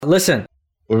Listen,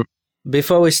 Or-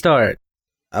 before we start,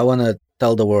 I want to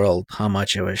tell the world how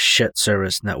much of a shit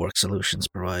service Network Solutions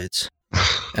provides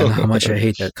and how much I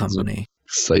hate that company.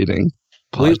 Exciting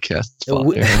We- podcast.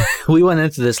 We, we went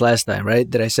into this last time, right?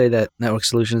 Did I say that Network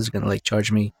Solutions is going to like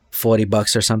charge me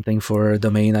 $40 or something for a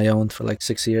domain I owned for like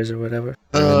 6 years or whatever?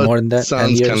 Or even more than that? 10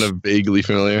 Sounds years? kind of vaguely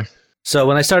familiar. So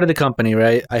when I started the company,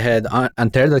 right, I had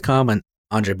Anter.com and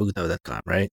AndreButo.com,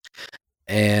 right?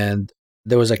 And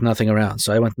there was like nothing around.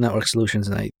 So I went to Network Solutions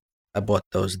and I bought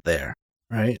those there,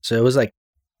 right? So it was like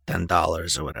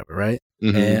 $10 or whatever, right?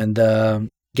 Mhm. And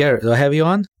Garrett, do I have you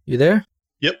on? You there?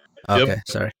 Yep. Okay, Yep.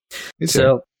 sorry. He's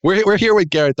So here. We're here with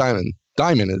Garrett Dimon.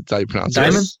 Dimon is how you pronounce it.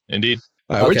 Dimon? Yes, indeed.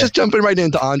 All right, We're Okay. just jumping right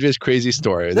into Andre's crazy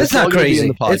story. that's all not gonna be in crazy.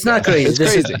 the podcast. It's not crazy. It's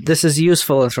This crazy. is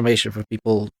useful information for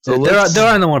people. So There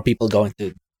are no more people going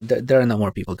to. There are no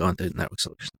more people going to Network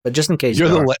Solutions. But just in case, You're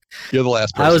there the are. you're the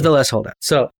last person. I was the last holdout.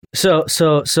 So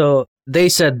they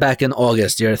said back in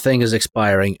August, your thing is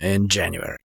expiring in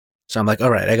January. So I'm like,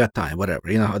 all right, I got time,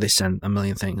 whatever. You know how they send a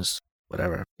million things,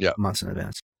 whatever, Yeah. months in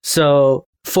advance. So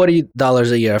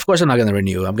 $40 a year. Of course, I'm not going to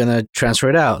renew. I'm going to transfer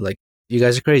it out. Like, you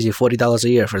guys are crazy. $40 a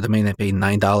year for a domain I paid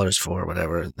 $9 for,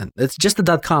 whatever. And it's just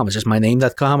the .com. It's just my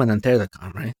name.com and then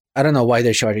tear.com, right? I don't know why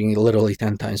they're charging you literally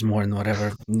 10 times more than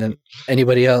whatever than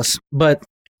anybody else. But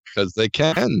Because they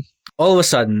can. all of a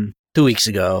sudden, 2 weeks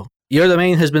ago, your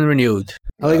domain has been renewed.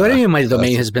 I'm like, what do you mean my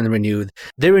domain has been renewed?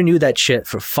 They renewed that shit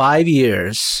for 5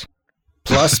 years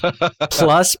plus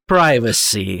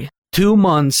privacy, 2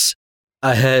 months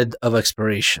ahead of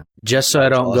expiration, just so I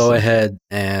That's don't go awesome. ahead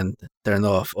and turn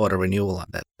off auto renewal on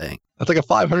that thing. That's like a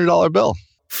 $500 bill.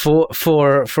 For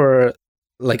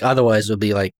like otherwise it would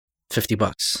be like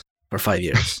 $50 for 5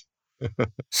 years.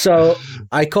 So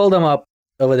I called them up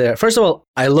over there. First of all,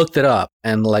 I looked it up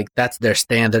and like that's their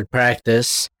standard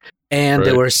practice. And they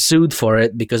Right. were sued for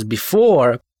it because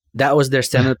before that was their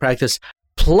standard practice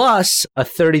plus a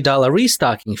 $30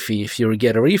 restocking fee if you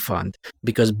get a refund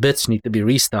because bits need to be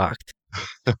restocked.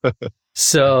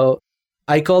 So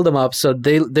I called them up. So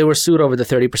they were sued over the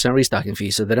 30% restocking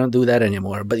fee. So they don't do that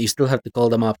anymore. But you still have to call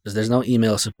them up because there's no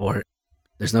email support.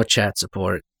 There's no chat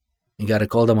support. You got to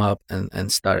call them up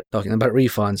and start talking about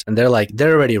refunds. And they're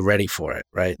already ready for it,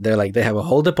 right? They're like, they have a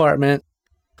whole department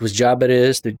whose job it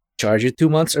is to charge you 2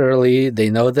 months early. They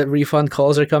know that refund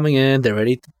calls are coming in. They're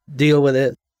ready to deal with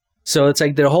it. So it's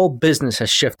like their whole business has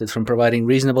shifted from providing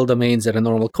reasonable domains at a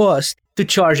normal cost to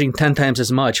charging 10 times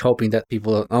as much, hoping that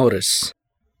people don't notice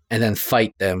and then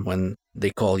fight them when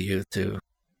they call you to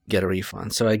get a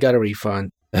refund. So I got a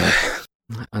refund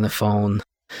on the phone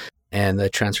and I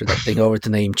transferred that thing over to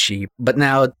Namecheap. But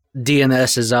now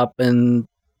DNS is up in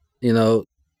the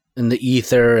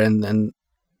ether and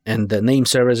the name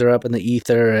servers are up in the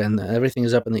ether and everything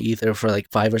is up in the ether for like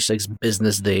 5 or 6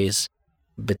 business days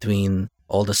between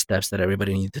all the steps that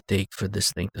everybody needs to take for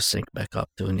this thing to sync back up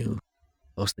to a new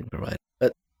hosting provider.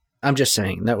 But I'm just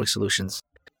saying, Network Solutions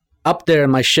up there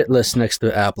in my shit list next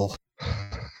to Apple.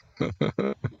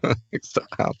 Thanks to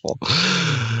Apple.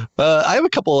 I have a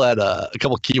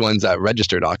couple key ones at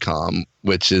register.com,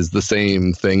 which is the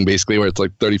same thing basically, where it's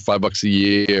like $35 a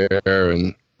year.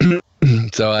 And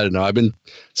so I don't know.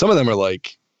 Some of them are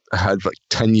like, I had like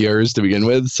 10 years to begin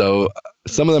with. So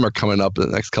some of them are coming up in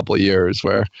the next couple of years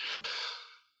where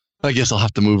I guess I'll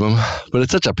have to move them, but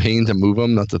it's such a pain to move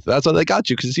them. That's why they got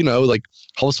you. Cause like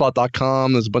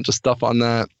HubSpot.com, there's a bunch of stuff on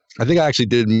that. I think I actually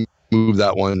did move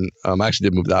that one. I actually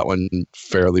did move that one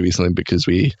fairly recently because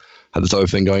we had this other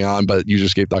thing going on, but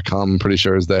userscape.com I'm pretty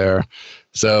sure is there.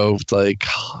 So it's like,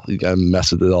 you gotta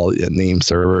mess with all the name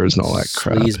servers and all that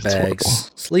crap.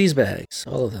 Sleaze bags,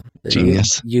 all of them. They're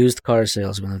Genius. Used car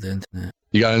salesmen of the internet.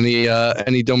 You got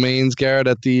any domains, Garrett,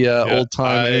 at the old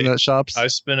time internet shops? I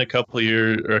spent a couple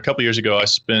years ago, I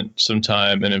spent some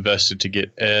time and invested to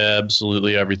get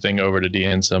absolutely everything over to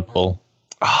DN Simple.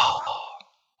 Oh,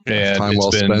 And time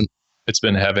well spent. It's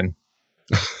been heaven.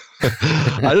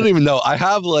 I don't even know. I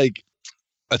have let's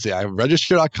see, I have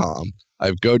register.com, I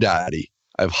have GoDaddy,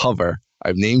 I have Hover, I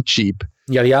have Namecheap,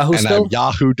 Yeah, Yahoo and I still? have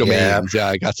Yahoo domains. Yeah,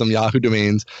 I got some Yahoo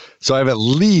domains. So I have at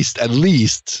least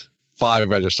 5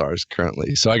 registrars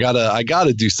currently. So I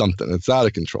gotta do something. It's out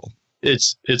of control.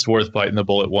 It's worth biting the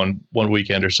bullet one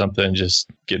weekend or something, just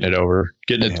getting it over.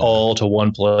 Getting it all to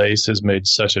one place has made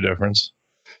such a difference.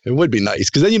 It would be nice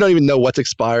because then you don't even know what's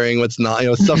expiring, what's not.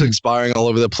 Stuff's expiring all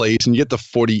over the place, and you get the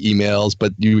 40 emails,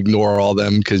 but you ignore all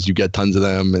them because you get tons of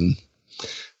them, and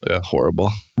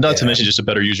horrible. Not to mention just a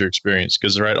better user experience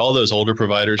because all those older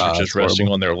providers are just resting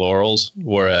on their laurels,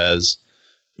 whereas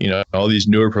all these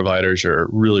newer providers are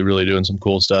really, really doing some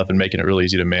cool stuff and making it really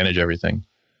easy to manage everything.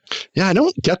 Yeah, I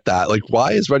don't get that. Like,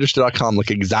 why is register.com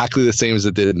look exactly the same as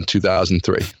it did in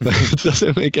 2003? It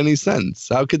doesn't make any sense.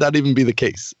 How could that even be the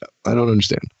case? I don't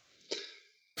understand.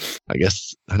 I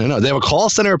guess, I don't know. They have a call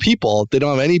center of people. They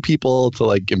don't have any people to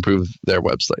like improve their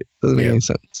website. Doesn't make any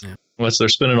sense. Yeah. Unless they're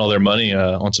spending all their money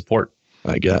on support.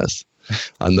 I guess.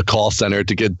 On the call center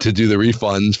to do the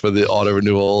refunds for the auto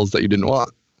renewals that you didn't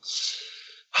want.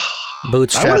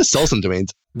 Bootstrapped. I want to sell some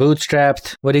domains.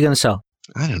 Bootstrapped. What are you going to sell?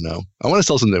 I don't know. I want to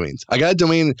sell some domains. I got a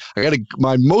domain.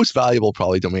 My most valuable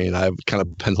probably domain I've kind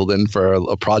of penciled in for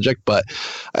a project, but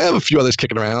I have a few others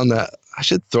kicking around that I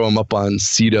should throw them up on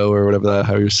Cedo or whatever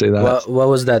how you say that. What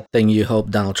was that thing you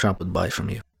hoped Donald Trump would buy from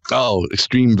you? Oh,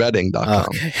 extremevetting.com.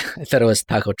 Okay. I thought it was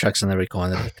taco trucks in every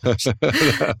corner.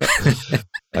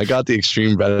 I got the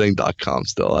extremevetting.com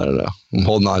still. I don't know. I'm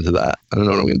holding on to that. I don't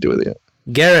know what I'm going to do with it yet.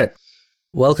 Garrett,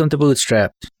 welcome to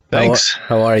Bootstrapped. Thanks.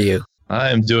 How are you?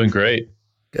 I am doing great.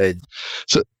 Good.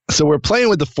 So we're playing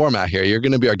with the format here. You're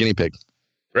going to be our guinea pig.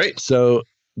 Great. So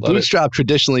Love Bootstrap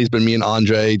traditionally has been me and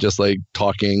Andre just like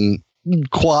talking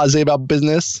quasi about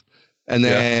business. And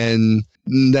then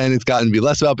it's gotten to be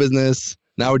less about business.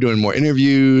 Now we're doing more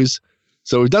interviews.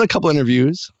 So we've done a couple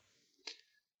interviews,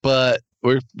 but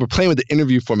we're playing with the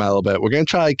interview format a little bit. We're going to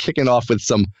try kicking off with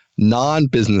some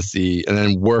non-businessy and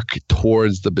then work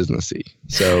towards the businessy.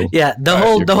 So yeah, the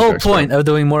whole point of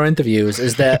doing more interviews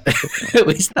is that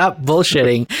we stop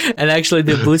bullshitting and actually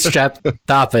do bootstrap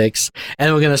topics.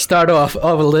 And we're going to start off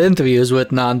all the interviews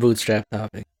with non-bootstrap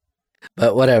topics.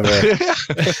 But whatever.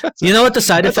 You know what the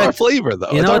side effect? Our flavor,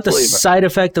 though. You know what the side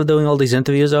effect of doing all these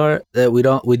interviews are? That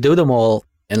we do them all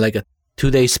in like a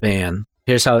 2-day span.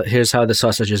 Here's how the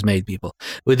sausage is made, people.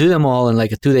 We do them all in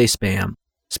like a 2-day span,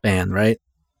 right?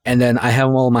 And then I have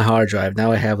them all on my hard drive.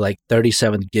 Now I have like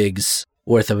 37 gigs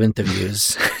worth of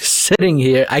interviews sitting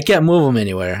here. I can't move them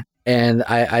anywhere, and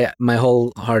my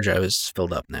whole hard drive is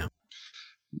filled up now.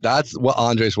 That's what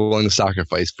Andre's willing to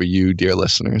sacrifice for you, dear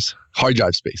listeners. Hard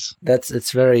drive space. It's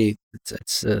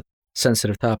a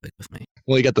sensitive topic with me.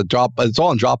 Well, you got the drop. It's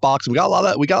all in Dropbox. We got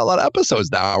a lot of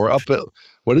episodes now. We're up at,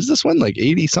 what is this one? Like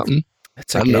 80 something.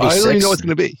 It's like I don't even know what it's going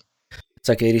to be. It's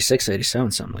like 86,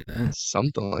 87, something like that.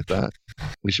 Something like that.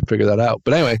 We should figure that out.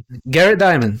 But anyway, Garrett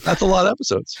Dimon. That's a lot of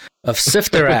episodes. Of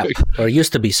Sifter app, or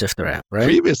used to be Sifter app, right?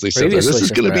 Previously Sifter. This is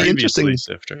going to be interesting.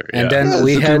 Sifter, yeah. And then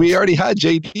we already had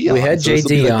JD on. We had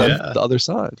JD on. The other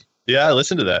side. Yeah, I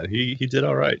listened to that. He did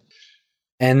all right.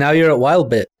 And now you're at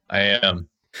Wildbit. I am.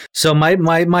 So my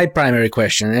primary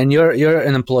question, and you're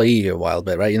an employee of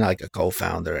Wildbit, right? You're not like a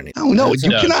co-founder or anything. Oh, no. You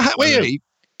cannot wait.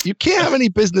 You can't have any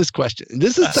business questions.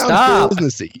 This sounds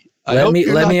businessy. Let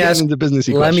me ask the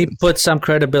businessy Let questions. me put some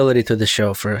credibility to the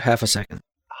show for half a second.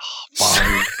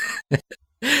 Fine.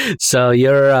 So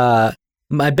you're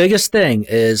my biggest thing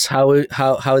is how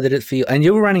did it feel? And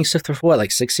you were running Sifter for what,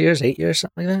 like 6 years, 8 years,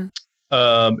 something like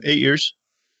that? 8 years.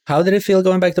 How did it feel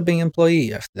going back to being an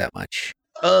employee after that much?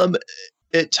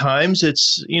 At times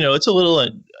it's a little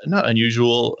not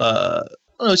unusual.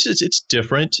 It's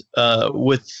different.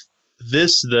 With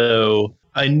this though,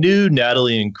 I knew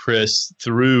Natalie and Chris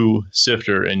through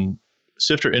Sifter, and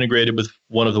Sifter integrated with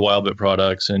one of the Wildbit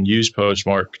products and used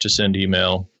Postmark to send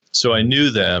email. So I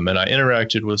knew them and I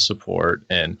interacted with support,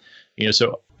 and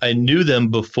so I knew them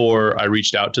before I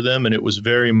reached out to them, and it was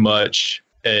very much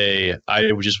I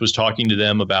just was talking to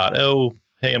them about, oh,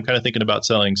 hey, I'm kind of thinking about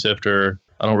selling Sifter.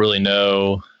 I don't really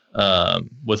know.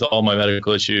 With all my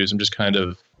medical issues, I'm just kind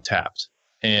of tapped.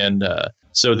 And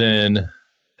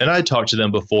and I talked to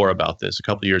them before about this a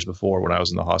couple of years before when I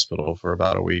was in the hospital for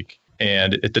about a week.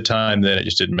 And at the time, then it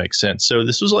just didn't make sense. So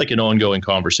this was like an ongoing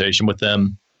conversation with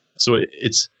them. So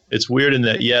it's weird in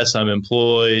that, yes, I'm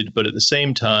employed, but at the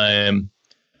same time,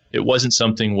 it wasn't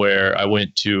something where I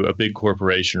went to a big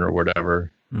corporation or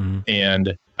whatever. Mm-hmm.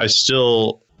 And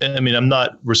I'm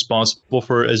not responsible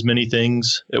for as many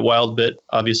things at Wildbit,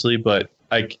 obviously, but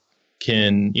I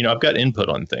can, I've got input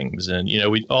on things, and,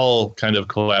 we all kind of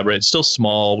collaborate. It's still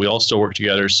small. We all still work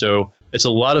together. So it's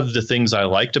a lot of the things I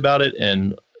liked about it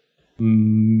and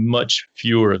much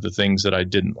fewer of the things that I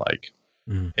didn't like.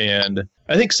 Mm. And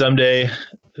I think someday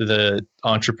the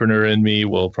entrepreneur in me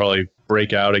will probably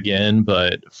break out again.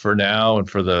 But for now and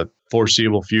for the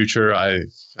foreseeable future, I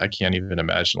can't even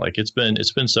imagine. Like it's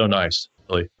been so nice.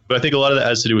 Really. But I think a lot of that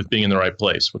has to do with being in the right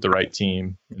place with the right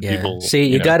team. And people, see,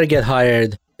 you got to get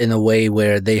hired in a way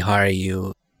where they hire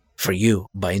you for you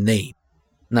by name,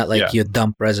 not like you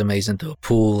dump resumes into a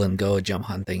pool and go jump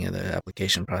hunting in the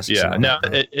application process. Yeah. Now,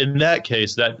 in that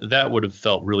case, that would have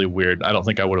felt really weird. I don't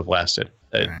think I would have lasted.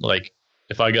 Right. Like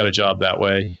if I got a job that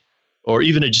way, or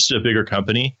even just a bigger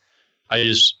company,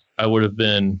 I would have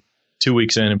been 2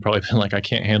 weeks in and probably been like, I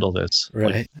can't handle this.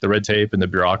 Right. Like the red tape and the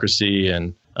bureaucracy.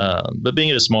 And but being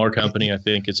at a smaller company, I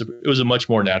think it was a much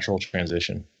more natural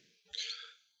transition.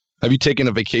 Have you taken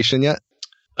a vacation yet?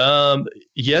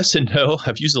 Yes and no.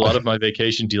 I've used a lot of my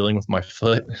vacation dealing with my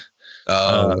foot.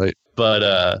 Right.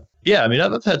 But yeah, I mean,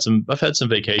 I've had some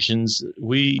vacations.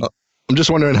 I'm just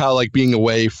wondering how, like, being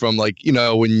away from, like, you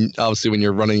know, when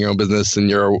you're running your own business and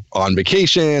you're on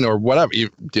vacation or whatever, you're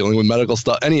dealing with medical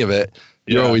stuff, any of it,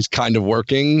 you're always kind of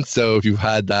working. So if you've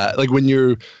had that, like when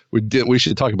we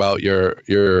should talk about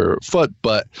your foot,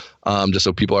 but just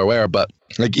so people are aware, but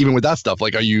like even with that stuff,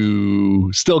 like, are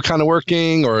you still kind of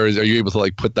working, or are you able to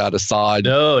like put that aside?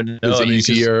 No. Is it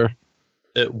easier?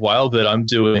 At Wildbit, I'm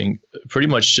doing pretty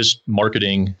much just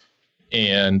marketing,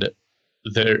 and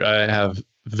there I have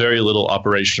very little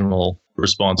operational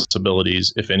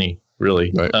responsibilities, if any,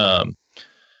 really. Right.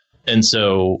 And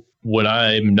so when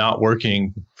I'm not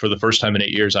working for the first time in 8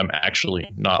 years, I'm actually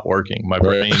not working. My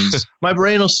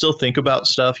brain will still think about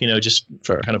stuff, you know, just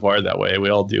kind of wired that way. We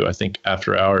all do, I think,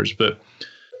 after hours. But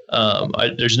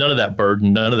there's none of that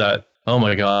burden, none of that, oh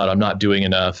my God, I'm not doing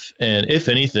enough. And if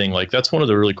anything, like that's one of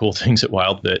the really cool things at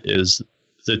Wildbit is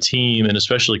the team, and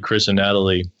especially Chris and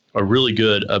Natalie, are really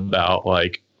good about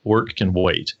like work can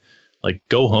wait. Like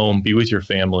go home, be with your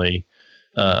family,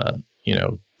 you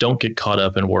know, don't get caught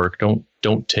up in work.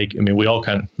 Don't take, I mean, we all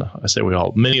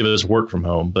many of us work from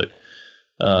home, but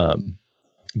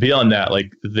beyond that,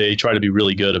 like they try to be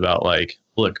really good about like,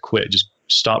 look, quit, just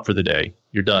stop for the day.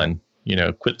 You're done, you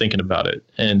know, quit thinking about it.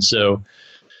 And so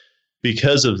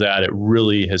because of that, it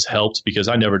really has helped because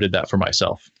I never did that for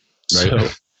myself. Right. So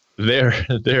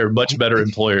they're much better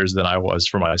employers than I was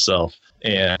for myself.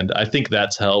 And I think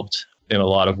that's helped in a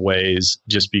lot of ways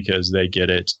just because they get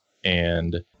it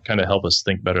and kind of help us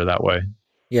think better that way.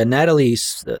 Yeah, Natalie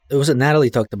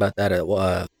talked about that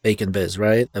at Bacon Biz,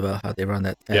 right? About how they run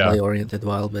that family-oriented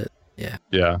Wildbit. Yeah.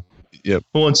 Yeah. Yep.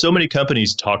 Well, and so many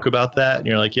companies talk about that, and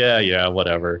you're like, yeah,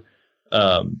 whatever.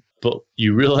 But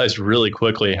you realize really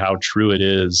quickly how true it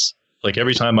is. Like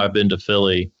every time I've been to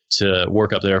Philly to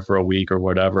work up there for a week or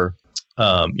whatever,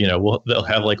 you know, they'll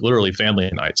have like literally family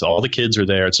nights. All the kids are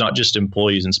there. It's not just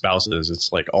employees and spouses.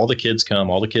 It's like all the kids come,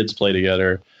 all the kids play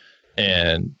together.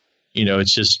 And, you know,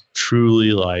 it's just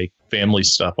truly like family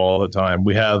stuff all the time.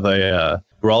 We have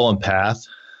we're all on Path,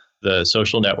 the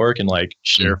social network, and like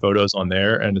share photos on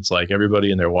there. And it's like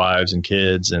everybody and their wives and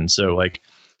kids. And so like,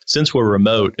 since we're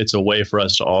remote, it's a way for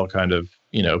us to all kind of,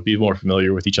 you know, be more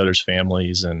familiar with each other's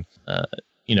families and,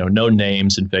 you know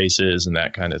names and faces and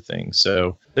that kind of thing.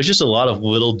 So there's just a lot of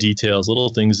little details, little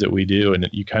things that we do. And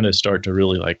you kind of start to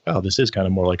really like, oh, this is kind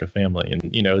of more like a family.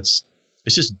 And, you know, it's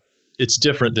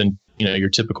different than, you know, your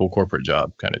typical corporate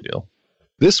job kind of deal.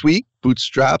 This week,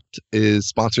 Bootstrapped is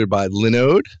sponsored by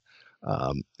Linode.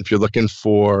 If you're looking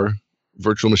for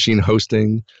virtual machine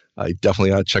hosting, you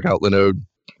definitely got to check out Linode.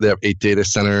 They have 8 data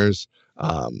centers.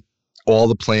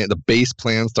 The base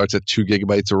plan starts at 2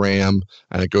 gigabytes of RAM,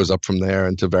 and it goes up from there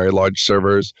into very large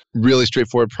servers. Really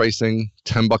straightforward pricing,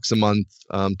 $10 a month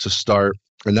to start.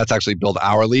 And that's actually billed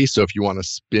hourly. So if you want to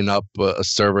spin up a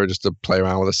server just to play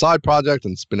around with a side project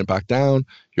and spin it back down,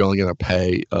 you're only going to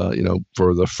pay, you know,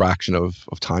 for the fraction of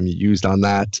time you used on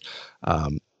that.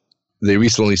 They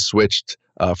recently switched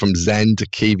from Zen to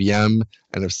KVM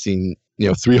and have seen, you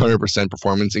know, 300%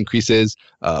 performance increases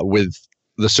with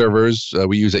the servers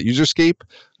we use at Userscape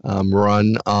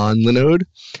run on Linode.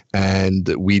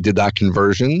 And we did that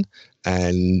conversion,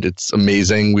 and it's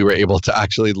amazing. We were able to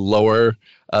actually lower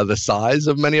the size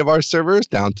of many of our servers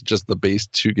down to just the base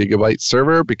 2 gigabyte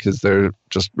server because they're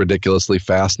just ridiculously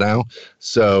fast now.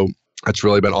 So that's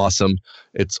really been awesome.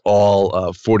 It's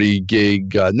all 40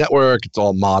 gig network. It's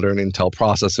all modern Intel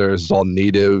processors. It's all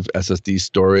native SSD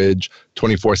storage,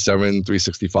 24/7,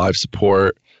 365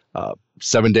 support,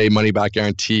 7-day money back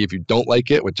guarantee if you don't like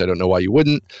it, which I don't know why you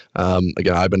wouldn't.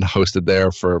 Again, I've been hosted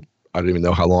there for I don't even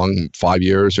know how long, 5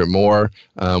 years or more,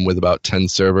 with about 10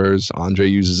 servers. Andre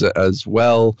uses it as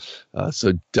well.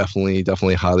 So definitely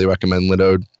highly recommend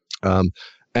Linode.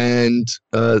 And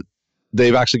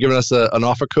they've actually given us an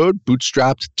offer code,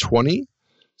 Bootstrapped20.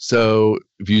 So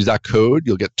if you use that code,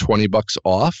 you'll get $20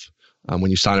 off when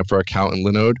you sign up for an account in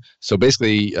Linode. So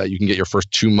basically, you can get your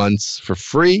first 2 months for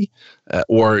free,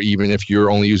 or even if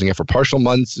you're only using it for partial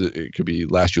months, it could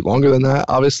last you longer than that,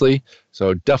 obviously.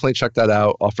 So definitely check that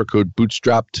out. Offer code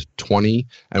Bootstrapped20,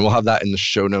 and we'll have that in the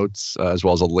show notes as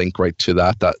well as a link right to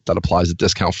that applies a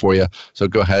discount for you. So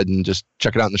go ahead and just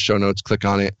check it out in the show notes. Click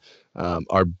on it.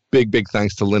 Our big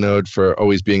thanks to Linode for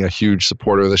always being a huge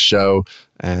supporter of the show,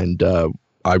 and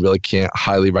I really can't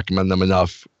highly recommend them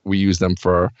enough. We use them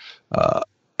for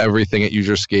everything at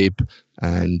Userscape,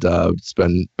 and it's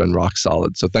been rock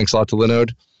solid. So thanks a lot to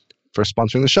Linode for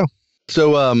sponsoring the show.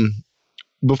 So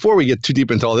before we get too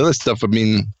deep into all the other stuff, I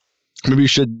mean, maybe you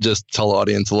should just tell the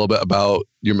audience a little bit about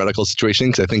your medical situation,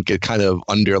 because I think it kind of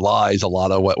underlies a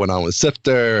lot of what went on with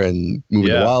Sifter and moving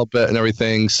to Wildbit and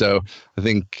everything. So I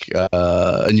think,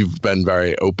 and you've been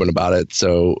very open about it.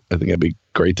 So I think it'd be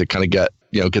great to kind of get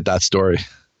that story.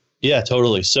 Yeah,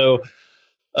 totally. So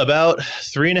about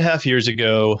 3.5 years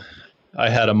ago, I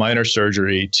had a minor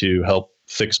surgery to help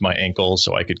fix my ankle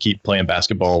so I could keep playing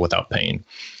basketball without pain.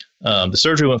 The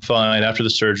surgery went fine. After the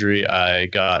surgery, I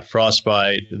got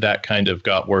frostbite. That kind of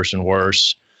got worse and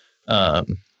worse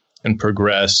and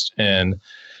progressed, and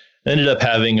ended up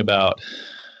having about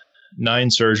 9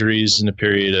 surgeries in a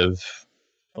period of,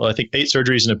 I think 8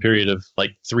 surgeries in a period of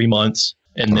like 3 months.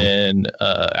 And then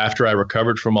after I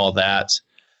recovered from all that,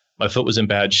 my foot was in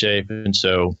bad shape. And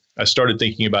so I started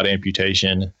thinking about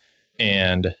amputation.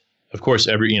 And of course,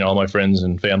 all my friends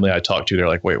and family I talked to, they're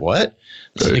like, wait, what?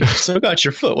 Like, you still got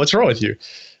your foot. What's wrong with you?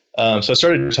 So I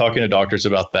started talking to doctors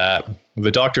about that.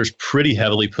 The doctors pretty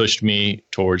heavily pushed me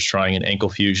towards trying an ankle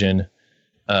fusion.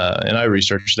 And I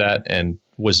researched that and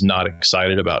was not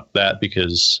excited about that,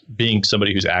 because being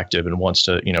somebody who's active and wants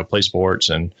to, play sports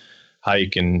and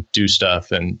hike and do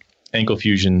stuff, and ankle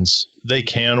fusions, they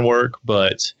can work,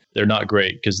 but they're not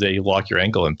great because they lock your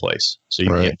ankle in place. So you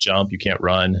can't jump, you can't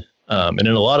run. And in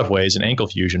a lot of ways, an ankle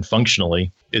fusion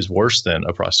functionally is worse than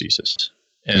a prosthesis.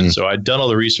 And so I'd done all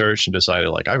the research and decided,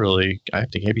 like, I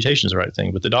think amputation is the right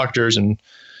thing. But the doctors and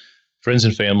friends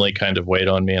and family kind of weighed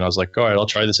on me. And I was like, all right, I'll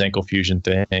try this ankle fusion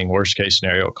thing. Worst case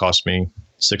scenario, it cost me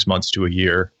 6 months to a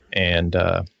year. And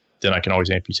then I can always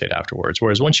amputate afterwards.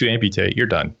 Whereas once you amputate, you're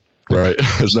done. Right.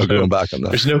 There's no going back on that.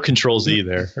 There's no Control Z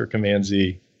there, or Command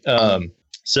Z.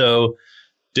 So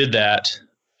did that.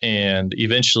 And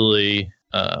eventually...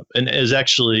 and it was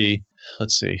actually,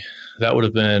 let's see, that would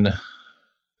have been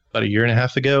about 1.5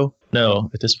 years ago.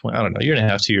 No, at this point, I don't know, 1.5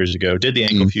 years, 2 years ago, did the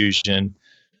ankle fusion,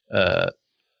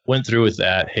 went through with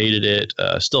that, hated it,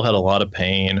 still had a lot of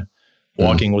pain.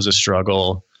 Walking was a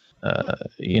struggle.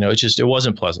 It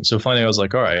wasn't pleasant. So finally I was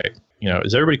like, all right,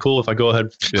 is everybody cool if I go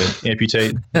ahead and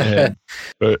amputate? And,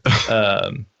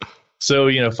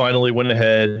 so, finally went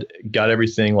ahead, got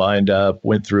everything lined up,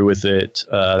 went through with it.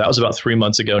 That was about 3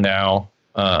 months ago now.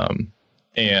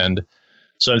 And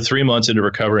so I'm 3 months into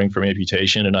recovering from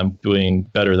amputation, and I'm doing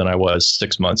better than I was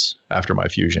 6 months after my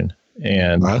fusion.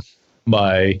 And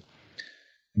my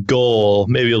goal,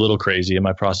 maybe a little crazy, and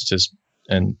my prosthetist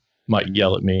and might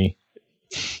yell at me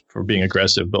for being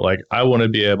aggressive, but like, I want to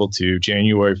be able to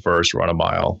January 1st run a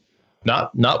mile.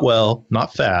 Not well,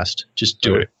 not fast, just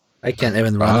do it. I can't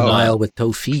even run a mile with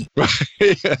toe feet.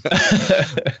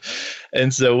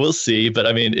 And so we'll see. But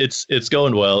I mean, it's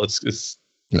going well.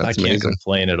 I can't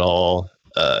complain at all.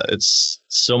 It's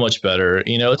so much better.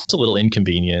 It's a little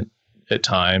inconvenient at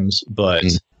times, but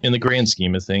in the grand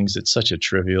scheme of things, it's such a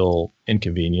trivial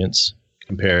inconvenience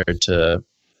compared to,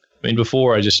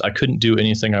 before I couldn't do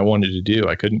anything I wanted to do.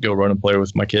 I couldn't go run and play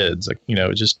with my kids.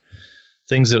 Just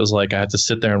things that was like I had to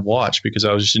sit there and watch because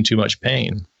I was just in too much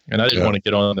pain. And I didn't want to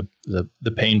get on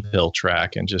the pain pill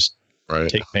track and just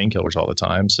take painkillers all the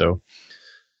time. So,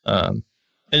 and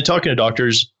talking to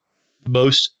doctors,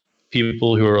 most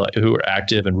people who are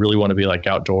active and really want to be like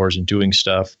outdoors and doing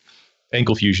stuff,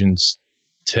 ankle fusions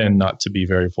tend not to be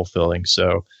very fulfilling.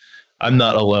 So I'm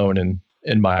not alone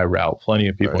in my route. Plenty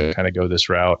of people kind of go this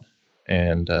route,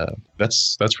 and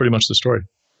that's pretty much the story.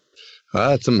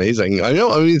 That's amazing. I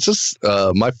know. It's just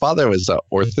my father was an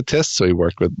orthotist, so he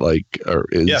worked with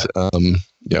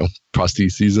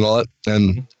prostheses and all that.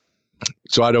 And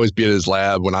so I'd always be at his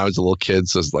lab when I was a little kid.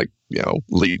 So it's like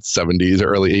late 70s or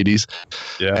early 80s.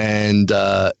 Yeah. And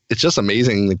it's just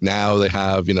amazing. Like now they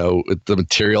have the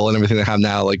material and everything they have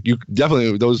now. Like you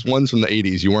definitely those ones from the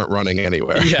 80s, you weren't running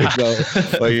anywhere. Yeah.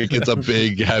 Like it's a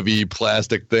big heavy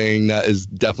plastic thing that is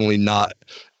definitely not.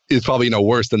 It's probably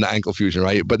worse than the ankle fusion,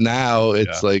 right? But now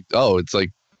it's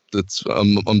it's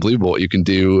unbelievable what you can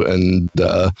do, and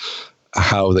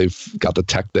how they've got the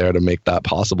tech there to make that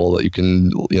possible, that you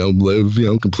can live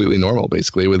completely normal,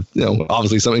 basically, with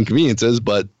obviously some inconveniences,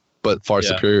 but far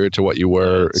superior to what you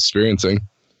were experiencing.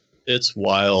 It's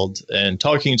wild. And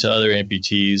talking to other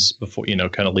amputees before,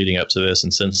 kind of leading up to this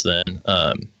and since then,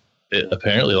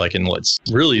 apparently, like in what's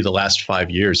really the last 5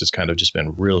 years, it's kind of just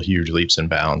been real huge leaps and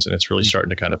bounds, and it's really starting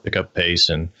to kind of pick up pace,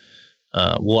 and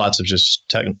lots of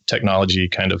just technology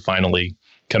kind of finally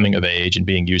coming of age and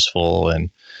being useful, and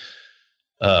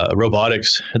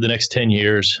robotics in the next 10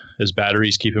 years as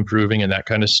batteries keep improving and that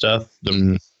kind of stuff.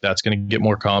 That's going to get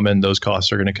more common. Those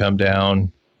costs are going to come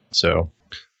down. So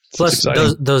Plus,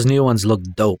 those new ones look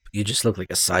dope. You just look like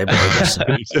a cyborg or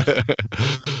something.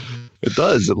 It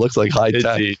does. It looks like high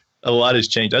tech. A lot has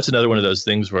changed. That's another one of those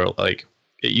things where, like,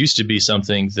 it used to be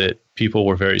something that people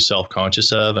were very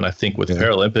self-conscious of. And I think with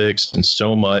Paralympics and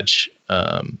so much,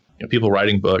 people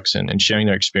writing books and sharing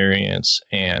their experience,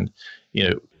 and,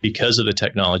 because of the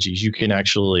technologies, you can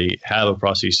actually have a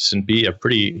prosthesis and be a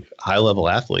pretty high-level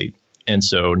athlete. And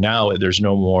so now there's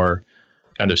no more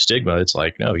kind of stigma. It's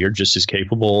like, no, you're just as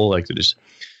capable. Like, there's,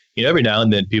 every now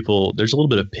and then there's a little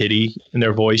bit of pity in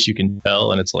their voice. You can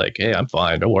tell, and it's like, hey, I'm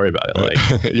fine. Don't worry about it.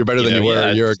 Like, you're better than you were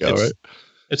a year ago, right?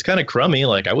 It's kind of crummy.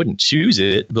 Like, I wouldn't choose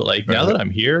it, but like now that I'm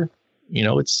here,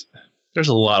 there's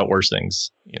a lot of worse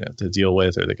things, to deal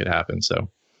with or that could happen. So.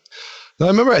 I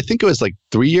remember, I think it was like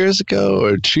 3 years ago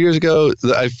or 2 years ago,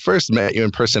 I first met you in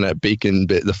person at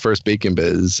the first Bacon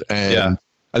Biz. And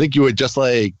I think you were just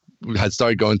like, had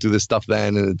started going through this stuff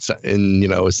then. And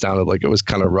it sounded like it was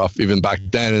kind of rough even back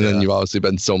then. And then you've obviously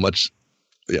been so much,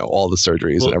 all the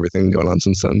surgeries and everything going on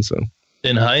since then. So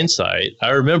in hindsight,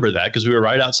 I remember that because we were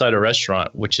right outside a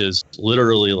restaurant, which is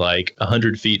literally like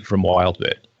 100 feet from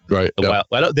Wildbit. Right.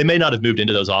 They may not have moved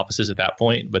into those offices at that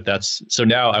point, but so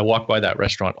now I walk by that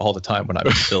restaurant all the time when I'm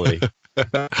in Philly.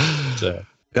 So,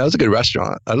 yeah, it was a good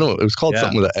restaurant. I don't know. It was called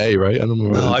something with an A, right? I don't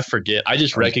remember. Oh, I forget. I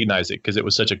just recognize it because it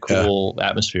was such a cool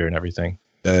atmosphere and everything.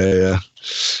 Yeah.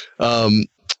 Oh,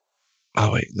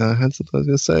 wait. No, I had something I was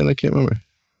going to say and I can't remember.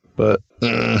 But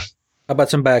how about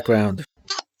some background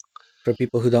for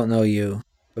people who don't know you,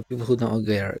 for people who don't know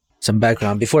Garrett? Some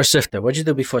background before Sifter. What'd you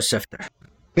do before Sifter?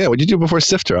 Yeah, what did you do before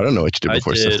Sifter? I don't know what you did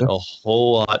before Sifter. I did a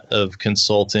whole lot of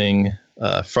consulting,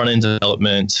 front-end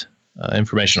development,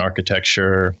 information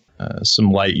architecture,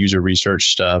 some light user research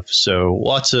stuff. So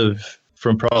lots of,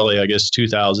 from probably, I guess,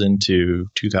 2000 to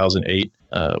 2008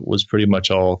 was pretty much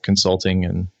all consulting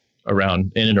and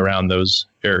in and around those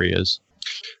areas.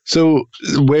 So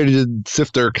where did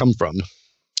Sifter come from?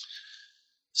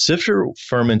 Sifter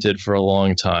fermented for a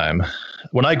long time.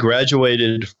 When I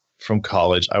graduated from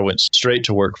college, I went straight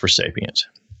to work for Sapient.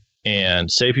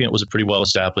 And Sapient was a pretty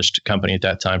well-established company at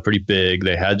that time, pretty big.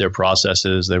 They had their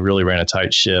processes. They really ran a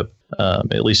tight ship,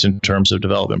 at least in terms of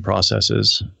development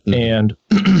processes. Mm-hmm.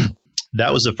 And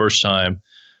that was the first time.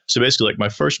 So basically, like my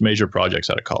first major projects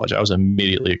out of college, I was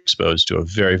immediately exposed to a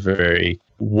very, very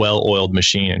well-oiled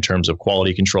machine in terms of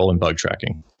quality control and bug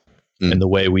tracking. And the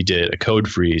way we did a code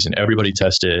freeze and everybody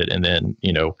tested, and then,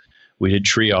 we did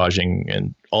triaging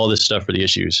and all this stuff for the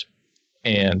issues.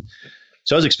 And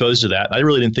so I was exposed to that. I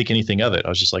really didn't think anything of it. I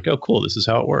was just like, oh, cool. This is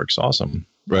how it works. Awesome.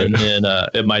 Right. And then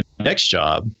at my next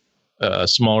job, a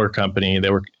smaller company,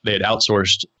 they had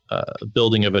outsourced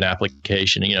building of an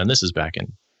application, and this is back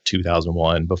in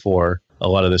 2001 before a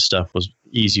lot of this stuff was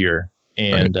easier.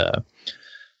 And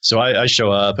so I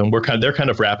show up and they're kind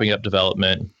of wrapping up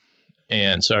development.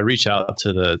 And so I reach out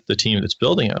to the team that's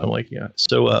building it. I'm like, yeah,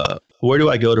 so where do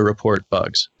I go to report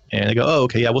bugs? And they go, oh,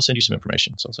 okay, yeah, we'll send you some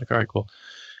information. So I was like, all right, cool.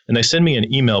 And they send me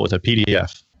an email with a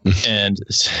PDF and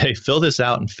say, fill this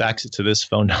out and fax it to this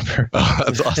phone number. Oh,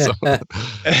 that's awesome.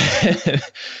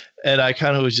 And I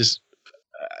kind of was just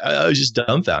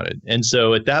dumbfounded. And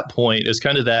so at that point, it was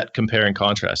kind of that compare and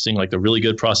contrasting, like the really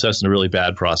good process and the really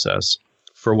bad process.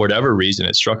 For whatever reason,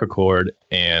 it struck a chord.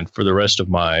 And for the rest of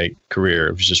my career,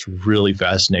 I was just really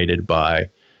fascinated by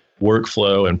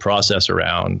workflow and process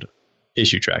around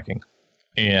issue tracking.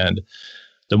 And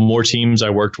the more teams I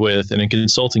worked with, and in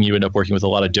consulting, you end up working with a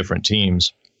lot of different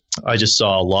teams. I just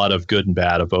saw a lot of good and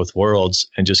bad of both worlds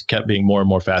and just kept being more and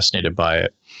more fascinated by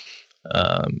it.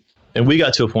 And we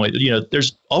got to a point,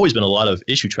 there's always been a lot of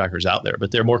issue trackers out there,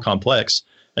 but they're more complex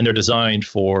and they're designed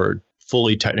for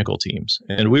fully technical teams.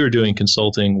 And we were doing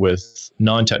consulting with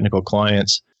non-technical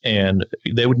clients, and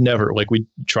they would never, like, we'd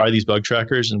try these bug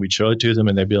trackers and we'd show it to them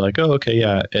and they'd be like, oh, okay,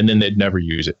 yeah. And then they'd never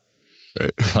use it.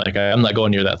 Right. Like, I'm not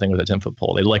going near that thing with a 10-foot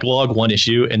pole. They'd like log one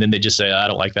issue and then they just say, I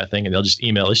don't like that thing. And they'll just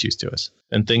email issues to us.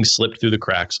 And things slipped through the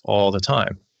cracks all the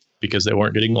time because they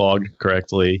weren't getting logged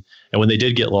correctly. And when they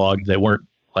did get logged, they weren't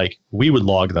like, we would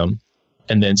log them.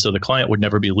 And then so the client would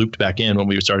never be looped back in when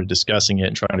we started discussing it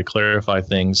and trying to clarify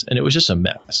things. And it was just a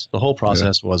mess. The whole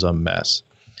process was a mess.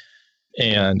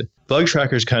 And bug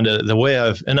trackers kind of the way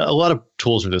and a lot of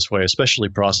tools are this way, especially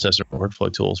process or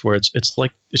workflow tools, where it's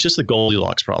just the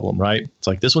Goldilocks problem, right? It's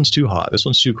like, this one's too hot, this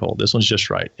one's too cold, this one's just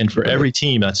right. And for every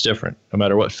team, that's different. No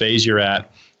matter what phase you're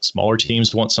at, smaller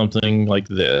teams want something like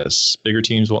this, bigger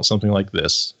teams want something like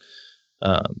this.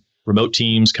 Remote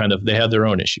teams they have their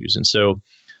own issues. And so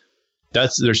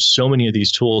there's so many of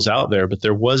these tools out there, but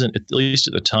there wasn't, at least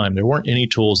at the time, there weren't any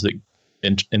tools that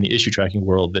in the issue tracking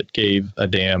world that gave a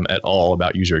damn at all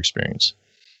about user experience.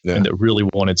 and that really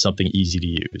wanted something easy to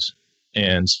use.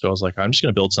 And so I was like, I'm just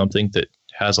going to build something that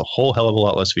has a whole hell of a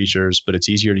lot less features, but it's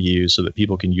easier to use so that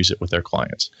people can use it with their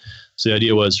clients. So the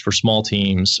idea was for small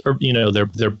teams or,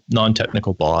 their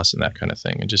non-technical boss and that kind of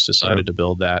thing, and just decided to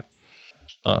build that.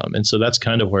 And so that's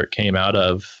kind of where it came out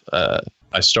of.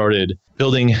 I started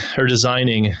building or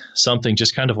designing something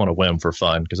just kind of on a whim for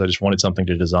fun, because I just wanted something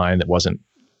to design that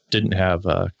didn't have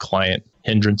client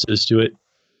hindrances to it.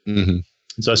 Mm-hmm.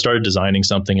 And so I started designing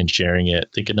something and sharing it,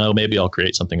 thinking, no, maybe I'll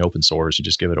create something open source and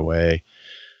just give it away.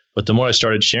 But the more I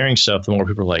started sharing stuff, the more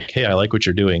people were like, hey, I like what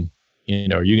you're doing.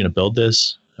 Are you going to build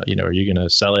this? Are you going to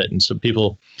sell it? And so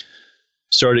people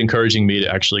started encouraging me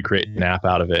to actually create an app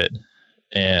out of it.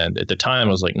 And at the time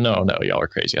I was like, no, y'all are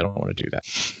crazy. I don't want to do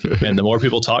that. And the more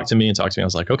people talked to me, I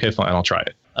was like, okay, fine, I'll try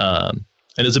it. And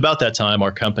it's about that time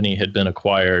our company had been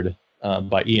acquired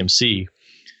by EMC,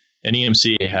 and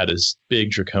EMC had this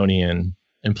big draconian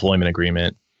employment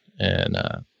agreement. And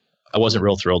I wasn't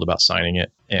real thrilled about signing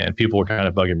it. And people were kind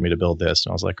of bugging me to build this.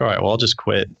 And I was like, all right, well, I'll just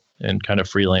quit and kind of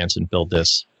freelance and build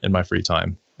this in my free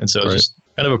time. And so it was just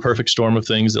kind of a perfect storm of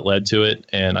things that led to it.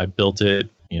 And I built it,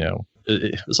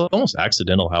 it was almost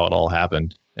accidental how it all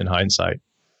happened in hindsight.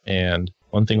 And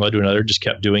one thing led to another, just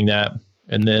kept doing that.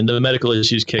 And then the medical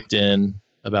issues kicked in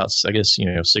about, I guess,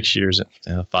 6 years,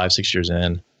 5-6 years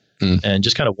in, and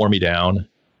just kind of wore me down,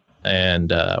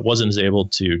 and wasn't as able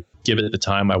to give it the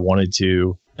time I wanted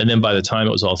to. And then by the time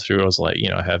it was all through, I was like,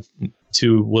 I have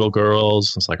 2 little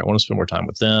girls. It's like, I want to spend more time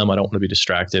with them. I don't want to be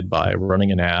distracted by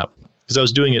running an app, because I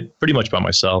was doing it pretty much by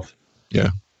myself. Yeah.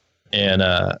 And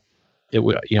I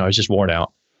was just worn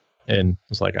out, and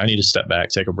it's like, I need to step back,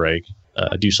 take a break,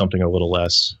 do something a little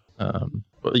less,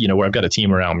 where I've got a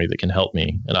team around me that can help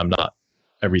me, and I'm not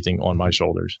everything on my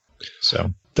shoulders.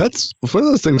 So that's one of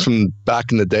those things from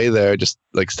back in the day there, just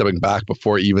like stepping back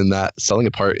before even that selling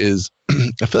it part is,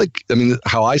 I feel like,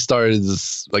 how I started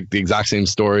is like the exact same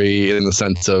story, in the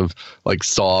sense of like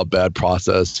saw a bad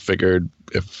process, figured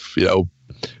if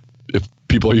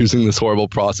people are using this horrible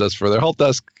process for their help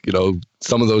desk,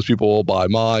 some of those people will buy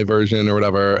my version or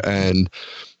whatever. And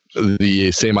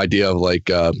the same idea of like,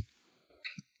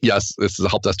 yes, this is a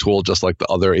help desk tool, just like the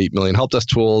other 8 million help desk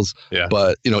tools. Yeah.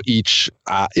 But each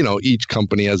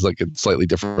company has like a slightly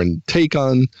different take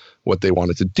on what they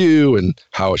want it to do and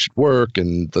how it should work,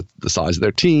 and the size of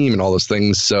their team and all those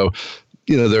things. So,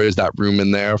 there is that room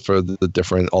in there for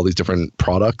all these different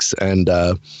products. And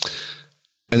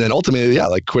then ultimately,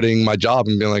 like quitting my job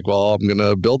and being like, well, I'm going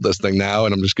to build this thing now,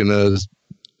 and I'm just going to,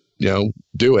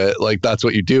 do it. Like, that's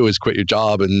what you do, is quit your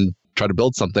job and try to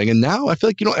build something. And now I feel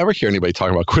like you don't ever hear anybody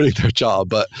talking about quitting their job.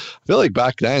 But I feel like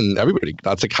back then,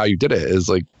 that's like how you did it, is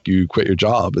like you quit your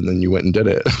job and then you went and did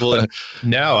it. Well,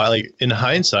 now in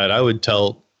hindsight, I would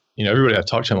tell, everybody I've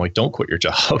talked to, I'm like, don't quit your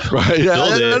job. Right. Yeah,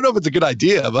 I don't know if it's a good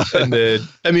idea, but and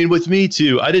then, with me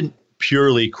too, I didn't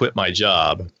purely quit my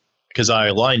job, because I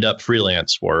lined up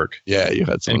freelance work. Yeah, you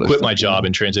had some and quit my job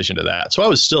and transition to that. So I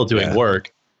was still doing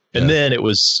work. And then it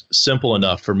was simple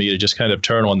enough for me to just kind of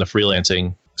turn on the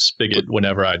freelancing spigot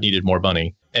whenever I needed more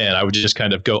money. And I would just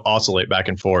kind of go oscillate back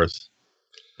and forth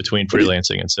between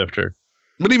freelancing and Sifter.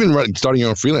 But even starting your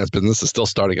own freelance business is still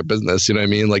starting a business. You know what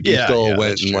I mean? Like you still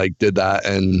went and like did that.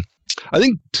 And I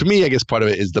think, to me, I guess part of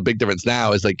it is the big difference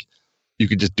now is like, you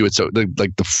could just do it. So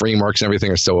like the frameworks and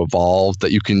everything are so evolved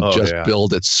that you can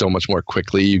build it so much more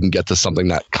quickly. You can get to something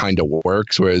that kind of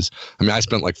works. Whereas, I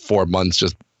spent like 4 months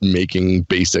just making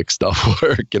basic stuff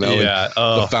work,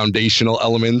 the foundational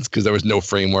elements, because there was no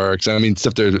frameworks.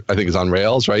 Sifter, I think, is on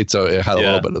Rails, right? So it had a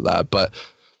little bit of that, but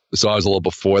so I was a little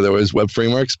before there was web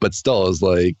frameworks, but still it was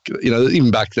like,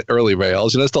 even back to early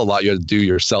Rails, there's still a lot you had to do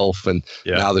yourself. And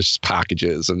now there's just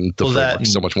packages, and the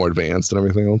framework's so much more advanced and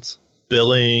everything else.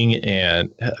 Billing,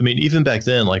 and even back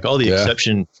then, like all the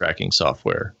exception tracking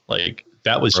software, like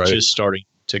that was just starting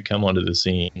to come onto the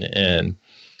scene. And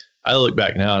I look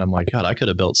back now and I'm like, God, I could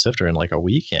have built Sifter in like a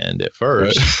weekend at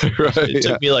first. It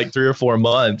took me like 3 or 4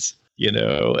 months, And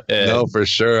no, for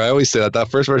sure. I always say that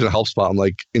first version of HelpSpot, I'm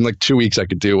like, in like 2 weeks I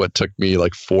could do what took me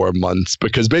like 4 months,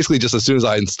 because basically just as soon as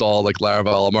I install like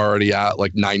Laravel, I'm already at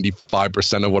like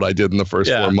 95% of what I did in the first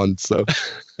 4 months. So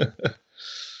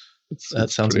that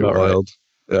sounds about wild.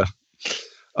 Right.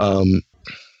 Yeah.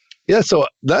 Yeah. So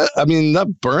that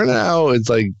burnout is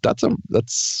like,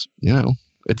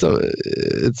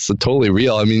 it's a totally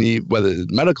real. Whether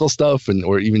it's medical stuff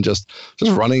or even just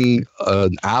running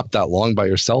an app that long by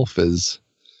yourself it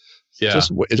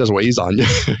just weighs on you.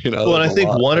 Well, and I think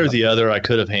one or the other I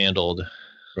could have handled.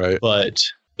 Right. But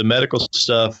the medical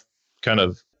stuff kind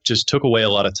of just took away a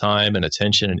lot of time and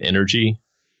attention and energy.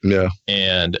 Yeah.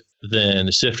 And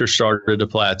then Sifter started to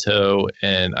plateau,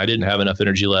 and I didn't have enough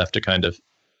energy left to kind of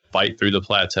fight through the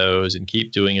plateaus and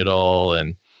keep doing it all.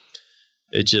 And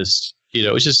it just,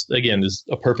 it's just, again, this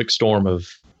a perfect storm of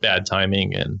bad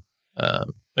timing. And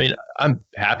I'm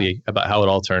happy about how it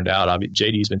all turned out.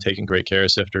 JD's been taking great care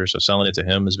of Sifter, so selling it to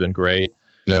him has been great.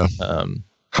 Yeah.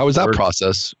 How was that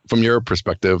process from your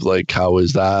perspective? Like, how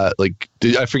was that? Like,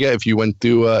 I forget if you went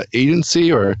through agency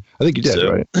or I think you did,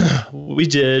 right? We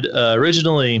did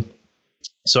originally.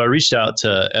 So I reached out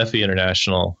to FE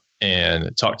International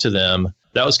and talked to them.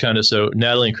 That was kind of, so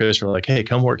Natalie and Chris were like, hey,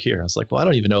 come work here. I was like, well, I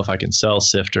don't even know if I can sell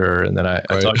Sifter. And then I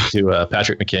talked to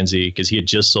Patrick McKenzie because he had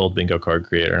just sold Bingo Card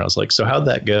Creator. And I was like, so how'd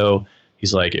that go?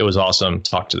 He's like, it was awesome.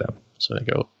 Talk to them. So I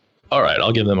go, all right,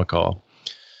 I'll give them a call.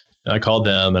 And I called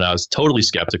them and I was totally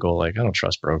skeptical. Like, I don't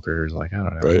trust brokers. Like, I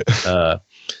don't know. Right.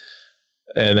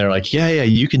 And they're like, yeah,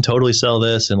 you can totally sell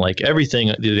this. And like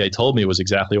everything they told me was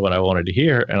exactly what I wanted to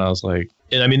hear. And I was like,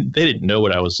 and I mean, they didn't know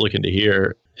what I was looking to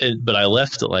hear, but I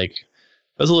left it like,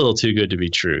 it was a little too good to be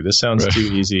true. This sounds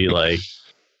too easy. Like,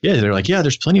 yeah, they're like, yeah,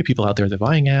 there's plenty of people out there that are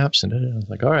buying apps. And I was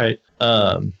like, all right.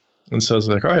 And so I was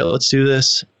like, all right, let's do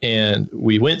this. And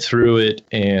we went through it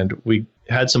and we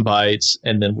had some bites,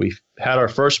 and then we had our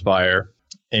first buyer,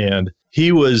 and he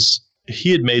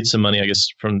had made some money, I guess,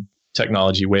 from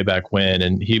technology way back when,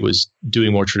 and he was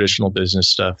doing more traditional business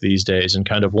stuff these days and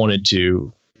kind of wanted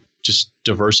to just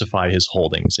diversify his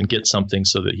holdings and get something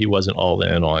so that he wasn't all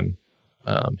in on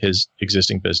his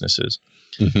existing businesses.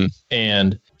 Mm-hmm.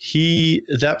 And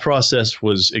that process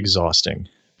was exhausting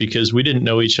because we didn't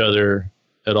know each other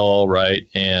at all, right?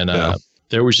 And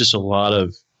there was just a lot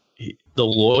of, the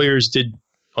lawyers did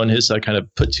on his side kind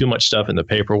of put too much stuff in the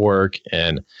paperwork,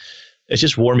 and it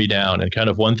just wore me down. And kind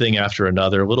of one thing after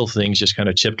another, little things just kind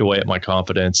of chipped away at my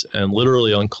confidence. And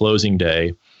literally on closing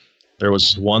day, there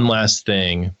was one last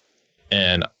thing,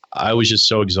 and I was just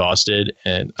so exhausted.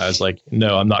 And I was like,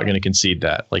 no, I'm not going to concede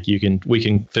that. Like, we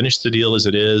can finish the deal as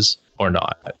it is or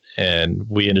not. And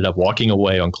we ended up walking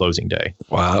away on closing day.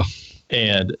 Wow.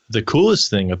 And the coolest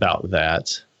thing about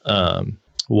that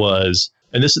was,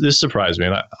 and this surprised me,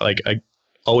 and I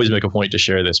always make a point to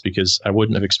share this because I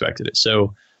wouldn't have expected it.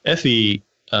 So FE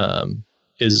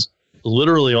is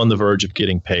literally on the verge of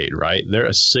getting paid, right? They're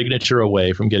a signature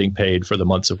away from getting paid for the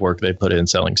months of work they put in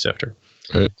selling Sifter.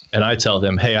 Right. And I tell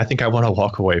them, hey, I think I want to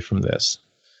walk away from this,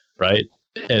 right?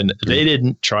 And they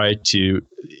did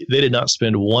not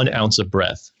spend 1 ounce of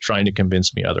breath trying to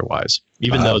convince me otherwise,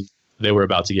 even though they were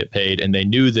about to get paid, and they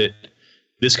knew that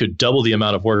this could double the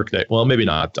amount of work well, maybe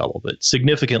not double, but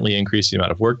significantly increase the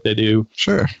amount of work they do.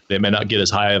 Sure. They may not get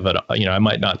as high of I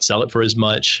might not sell it for as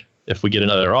much if we get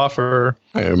another offer.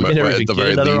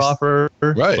 Offer.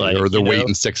 Right. Like, or they're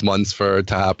waiting 6 months for it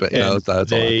to happen.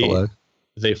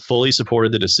 They fully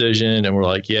supported the decision and were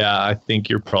like, yeah, I think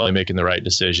you're probably making the right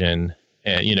decision.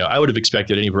 And, I would have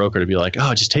expected any broker to be like,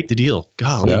 oh, just take the deal.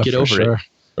 God, get over it.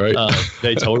 Right.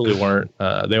 They totally weren't.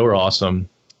 They were awesome.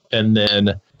 And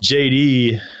then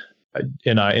JD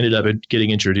and I ended up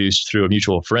getting introduced through a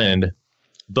mutual friend,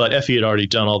 but FE had already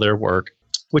done all their work,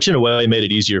 which in a way made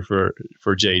it easier for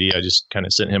JD. I just kind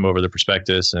of sent him over the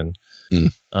prospectus, and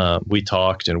we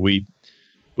talked, and we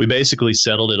basically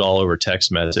settled it all over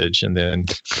text message, and then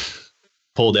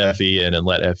pulled FE in and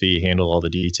let FE handle all the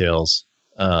details.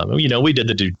 We did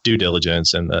the due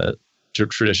diligence and the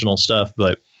traditional stuff,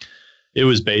 but it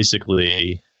was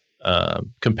basically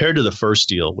compared to the first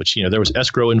deal, which, there was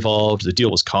escrow involved. The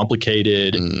deal was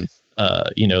complicated.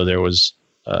 There was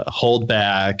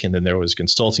holdback, and then there was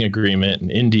consulting agreement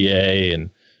and NDA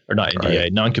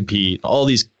non-compete, all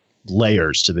these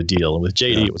layers to the deal. And with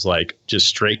JD, it was like just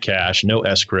straight cash, no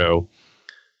escrow.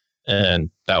 And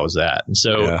that was that. And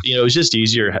so, it was just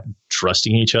easier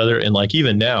trusting each other. And like,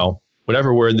 even now,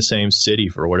 whenever we're in the same city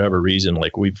for whatever reason,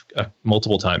 like we've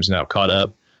multiple times now caught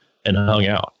up and hung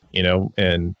out,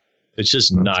 and it's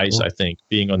just nice, cool. I think,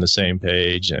 being on the same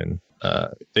page, and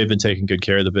they've been taking good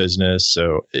care of the business.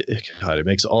 So it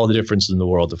makes all the difference in the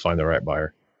world to find the right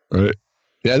buyer. Right.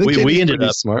 Yeah. I think we ended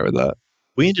up smart with that.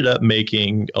 We ended up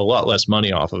making a lot less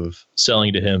money off of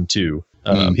selling to him too.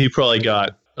 He probably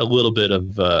got a little bit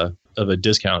of a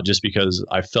discount just because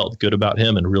I felt good about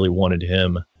him and really wanted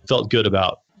him, felt good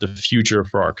about the future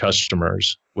for our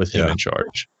customers with him in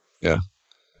charge. Yeah.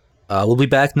 We'll be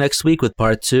back next week with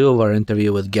part 2 of our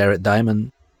interview with Garrett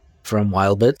Dimon from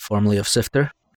Wildbit, formerly of Sifter.